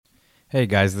Hey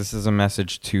guys, this is a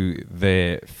message to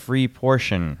the free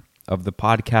portion of the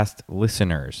podcast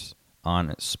listeners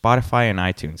on Spotify and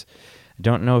iTunes. I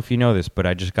don't know if you know this, but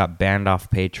I just got banned off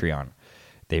Patreon.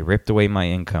 They ripped away my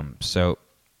income. So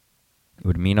it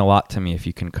would mean a lot to me if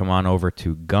you can come on over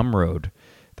to Gumroad.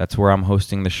 That's where I'm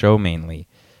hosting the show mainly.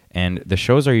 And the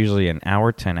shows are usually an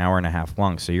hour to an hour and a half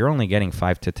long, so you're only getting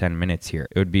 5 to 10 minutes here.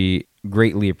 It would be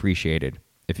greatly appreciated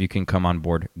if you can come on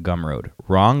board Gumroad.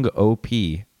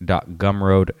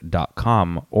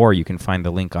 wrongop.gumroad.com, or you can find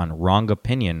the link on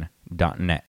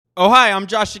wrongopinion.net. Oh, hi, I'm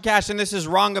Josh Cash, and this is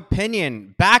Wrong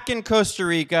Opinion. Back in Costa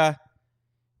Rica,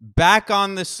 back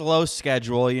on the slow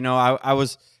schedule. You know, I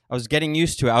was getting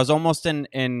used to it. I was almost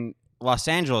in Los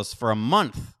Angeles for a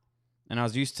month, and I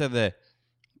was used to the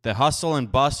hustle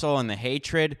and bustle and the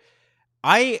hatred.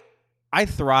 I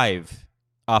thrive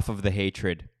off of the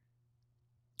hatred.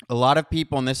 A lot of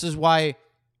people, and this is why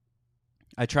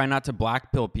I try not to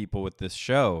blackpill people with this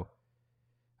show.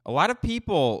 A lot of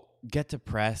people get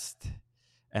depressed,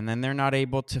 and then they're not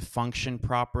able to function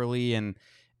properly, and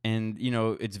you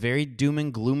know, it's very doom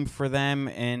and gloom for them.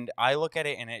 And I look at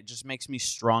it, and it just makes me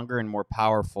stronger and more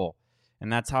powerful.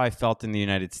 And that's how I felt in the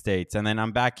United States. And then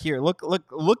I'm back here.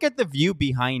 Look at the view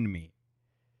behind me.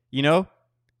 You know,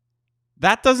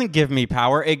 that doesn't give me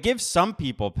power. It gives some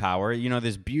people power. You know,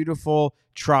 this beautiful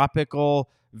tropical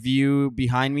view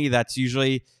behind me, that's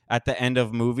usually at the end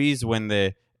of movies when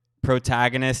the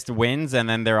protagonist wins and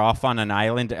then they're off on an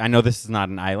island. I know this is not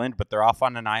an island, but they're off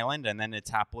on an island and then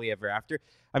it's happily ever after.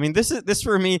 I mean, this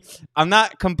for me, I'm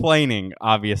not complaining,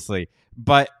 obviously,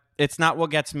 but it's not what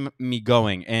gets me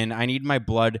going. And I need my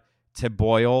blood to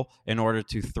boil in order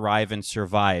to thrive and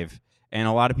survive. And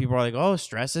a lot of people are like, oh,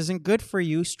 stress isn't good for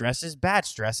you. Stress is bad.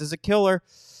 Stress is a killer.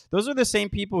 Those are the same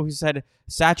people who said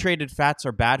saturated fats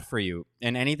are bad for you.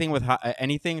 And anything with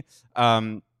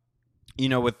you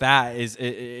know, with that is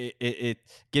it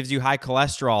gives you high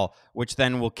cholesterol, which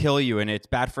then will kill you, and it's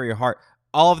bad for your heart.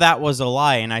 All of that was a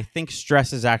lie, and I think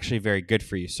stress is actually very good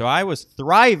for you. So I was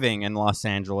thriving in Los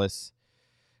Angeles,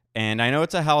 and I know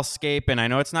it's a hellscape, and I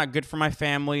know it's not good for my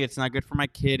family. It's not good for my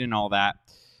kid and all that.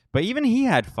 But even he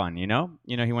had fun, you know?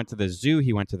 You know, he went to the zoo.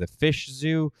 He went to the fish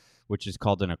zoo, which is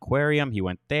called an aquarium. He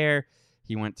went there.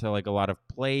 He went to like a lot of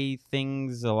play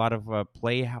things, a lot of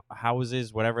play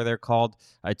houses, whatever they're called.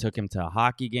 I took him to a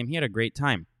hockey game. He had a great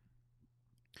time.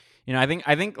 You know,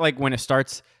 I think like when it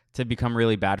starts to become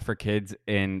really bad for kids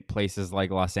in places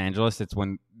like Los Angeles, it's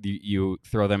when you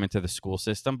throw them into the school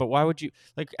system. But why would you,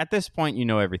 like, at this point, you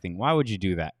know everything. Why would you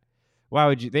do that? Why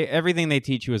would you? Everything they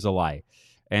teach you is a lie,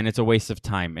 and it's a waste of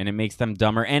time, and it makes them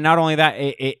dumber. And not only that,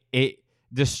 it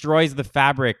destroys the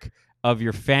fabric of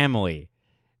your family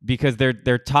because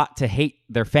they're taught to hate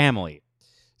their family.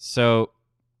 So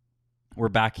we're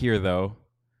back here though,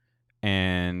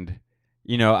 and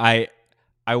you know, I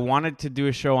wanted to do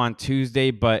a show on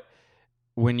Tuesday, but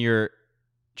when you're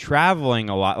traveling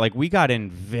a lot, like we got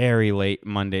in very late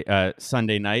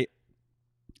Sunday night,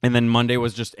 and then Monday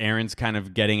was just errands, kind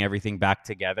of getting everything back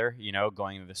together, you know,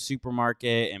 going to the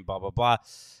supermarket and blah blah blah.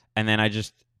 And then I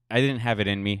didn't have it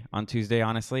in me on Tuesday,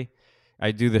 honestly.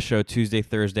 I do the show Tuesday,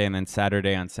 Thursday, and then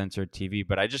Saturday on Censored TV,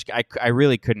 but I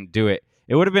really couldn't do it.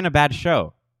 It would have been a bad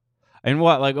show. And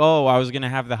what, like, oh, I was going to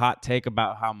have the hot take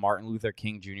about how Martin Luther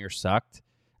King Jr. sucked.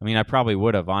 I mean, I probably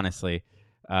would have, honestly.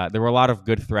 There were a lot of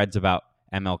good threads about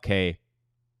MLK,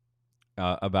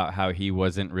 about how he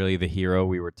wasn't really the hero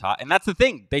we were taught. And that's the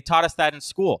thing. They taught us that in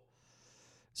school.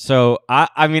 So,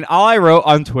 I mean, all I wrote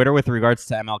on Twitter with regards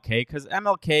to MLK, because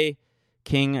MLK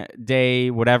King Day,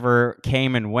 whatever,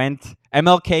 came and went.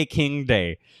 MLK King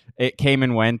Day, it came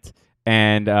and went.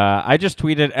 And I just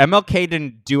tweeted, MLK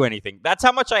didn't do anything. That's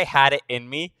how much I had it in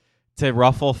me to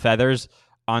ruffle feathers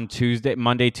on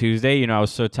Monday, Tuesday. You know, I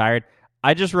was so tired.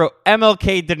 I just wrote,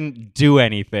 MLK didn't do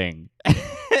anything.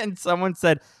 And someone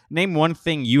said, name one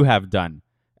thing you have done.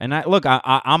 And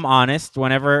I'm honest.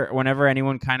 Whenever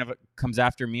anyone kind of comes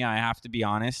after me, I have to be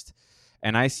honest.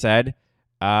 And I said,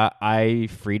 I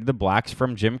freed the blacks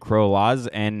from Jim Crow laws,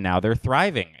 and now they're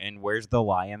thriving. And where's the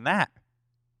lie in that?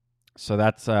 So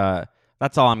that's all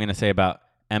I'm going to say about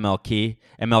MLK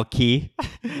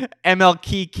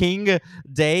King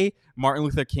Day, Martin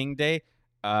Luther King Day.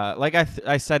 Like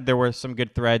I said, there were some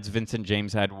good threads. Vincent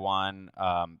James had one.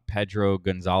 Pedro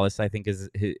Gonzalez, I think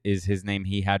is his name.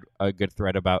 He had a good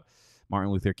thread about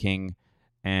Martin Luther King,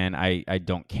 and I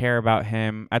don't care about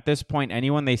him. At this point,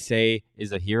 anyone they say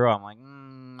is a hero, I'm like,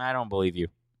 I don't believe you.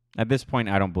 At this point,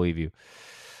 I don't believe you.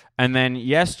 And then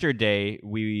yesterday,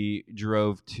 we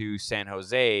drove to San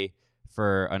Jose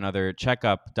for another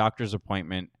checkup, doctor's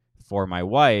appointment for my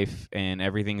wife, and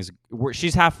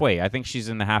she's halfway. I think she's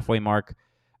in the halfway mark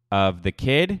of the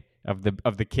kid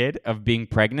of being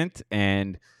pregnant,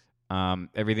 and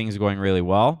everything's going really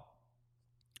well.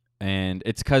 And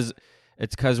it's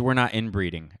because we're not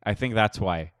inbreeding. I think that's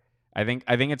why. I think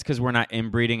it's because we're not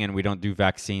inbreeding and we don't do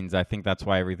vaccines. I think that's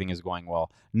why everything is going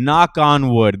well. Knock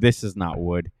on wood. This is not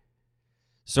wood.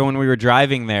 So when we were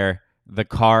driving there, the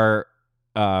car,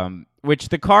 which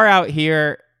the car out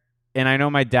here, and I know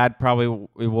my dad probably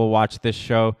will watch this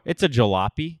show. It's a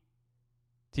jalopy.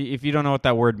 If you don't know what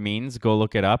that word means, go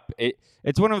look it up.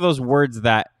 It's one of those words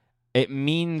that it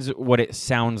means what it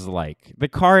sounds like. The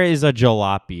car is a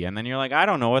jalopy, and then you're like, I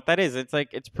don't know what that is. It's like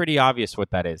it's pretty obvious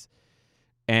what that is.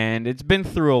 And it's been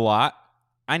through a lot.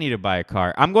 I need to buy a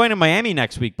car. I'm going to Miami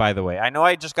next week, by the way. I know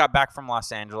I just got back from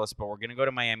Los Angeles, but we're going to go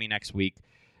to Miami next week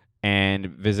and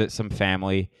visit some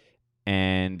family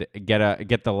and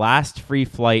get the last free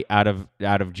flight out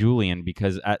of Julian,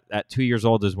 because at 2 years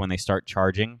old is when they start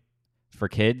charging for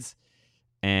kids.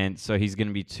 And so he's going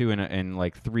to be 2 in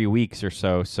like 3 weeks or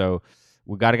so. So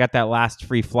we got to get that last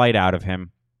free flight out of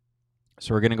him.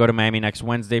 So we're going to go to Miami next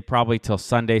Wednesday, probably till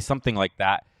Sunday, something like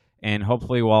that. And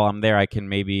hopefully while I'm there, I can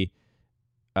maybe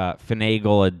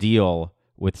finagle a deal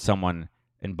with someone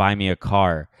and buy me a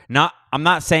car. I'm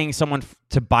not saying someone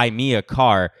to buy me a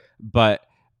car, but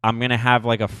I'm going to have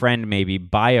like a friend maybe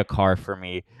buy a car for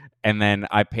me, and then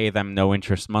I pay them no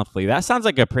interest monthly. That sounds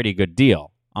like a pretty good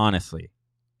deal, honestly,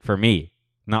 for me,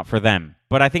 not for them.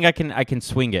 But I think I can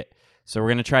swing it. So we're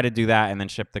going to try to do that and then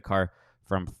ship the car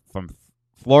from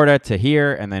Florida to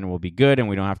here, and then we'll be good, and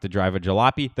we don't have to drive a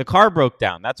jalopy. The car broke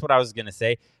down. That's what I was going to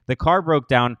say. The car broke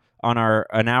down on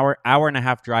an hour and a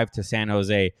half drive to San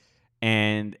Jose.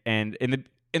 And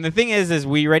the thing is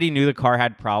we already knew the car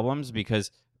had problems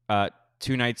because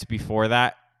 2 nights before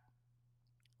that,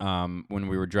 when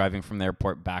we were driving from the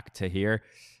airport back to here,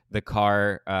 the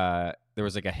car, there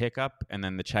was like a hiccup, and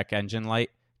then the check engine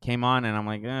light came on, and I'm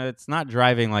like, it's not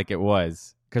driving like it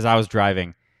was, because I was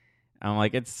driving. I'm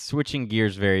like, it's switching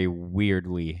gears very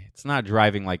weirdly. It's not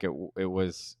driving like it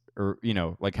was, or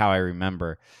like how I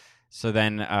remember. So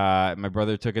then my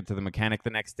brother took it to the mechanic the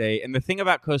next day. And the thing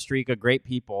about Costa Rica, great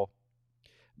people,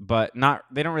 but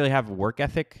they don't really have work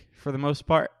ethic for the most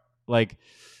part. Like,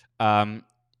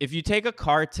 if you take a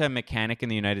car to a mechanic in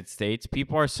the United States,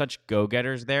 people are such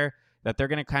go-getters there that they're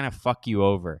going to kind of fuck you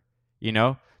over.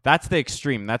 That's the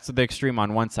extreme. That's the extreme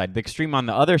on one side. The extreme on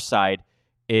the other side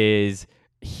is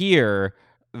here,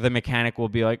 the mechanic will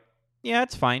be like, yeah,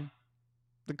 it's fine.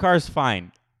 The car's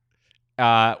fine.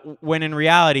 When in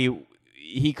reality,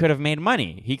 he could have made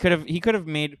money. He could have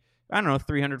made, I don't know,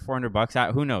 $300, $400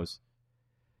 out. Who knows?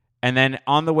 And then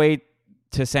on the way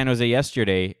to San Jose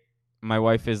yesterday, my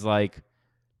wife is like,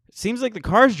 seems like the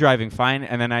car's driving fine.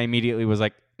 And then I immediately was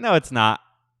like, no, it's not.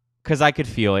 Because I could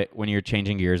feel it when you're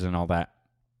changing gears and all that.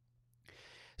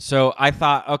 So I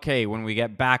thought, okay, when we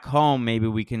get back home, maybe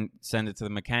we can send it to the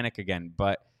mechanic again.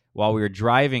 But while we were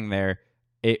driving there,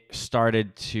 it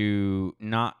started to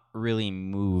not really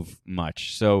move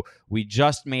much. So we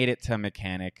just made it to a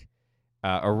mechanic,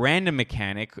 a random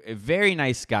mechanic, a very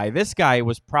nice guy. This guy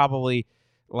was probably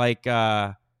like,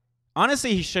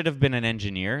 honestly, he should have been an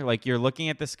engineer. Like, you're looking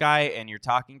at this guy and you're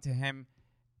talking to him,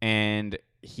 and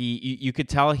you could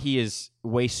tell he is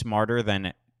way smarter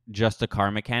than just a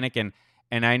car mechanic.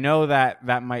 And I know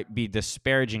that might be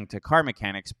disparaging to car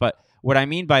mechanics, but what I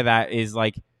mean by that is,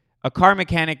 like, a car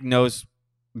mechanic knows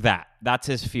that's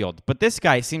his field. But this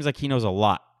guy seems like he knows a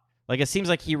lot. Like, it seems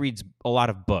like he reads a lot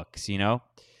of books,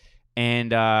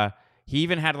 And he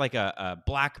even had like a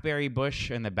blackberry bush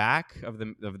in the back of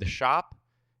the shop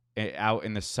out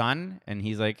in the sun. And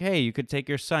he's like, hey, you could take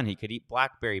your son. He could eat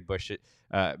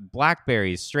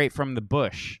blackberries straight from the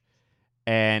bush.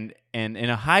 And in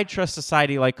a high trust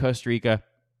society like Costa Rica,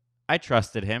 I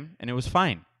trusted him, and it was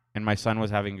fine. And my son was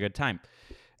having a good time.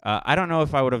 I don't know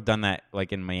if I would have done that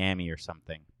like in Miami or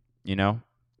something,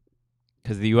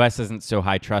 because the U.S. isn't so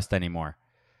high trust anymore.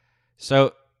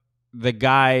 So the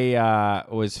guy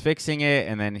was fixing it,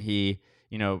 and then he,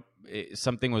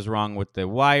 something was wrong with the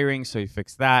wiring, so he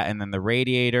fixed that. And then the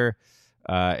radiator,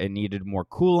 it needed more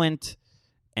coolant,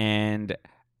 and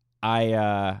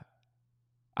I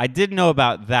did know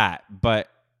about that, but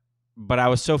I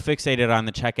was so fixated on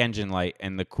the check engine light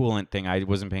and the coolant thing, I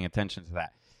wasn't paying attention to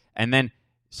that. And then,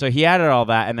 so he added all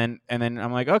that, and then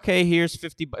I'm like, okay, here's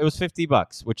 $50. It was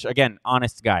 $50, which, again,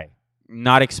 honest guy,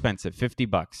 not expensive,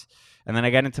 $50. And then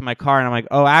I got into my car, and I'm like,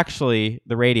 oh, actually,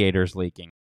 the radiator's leaking.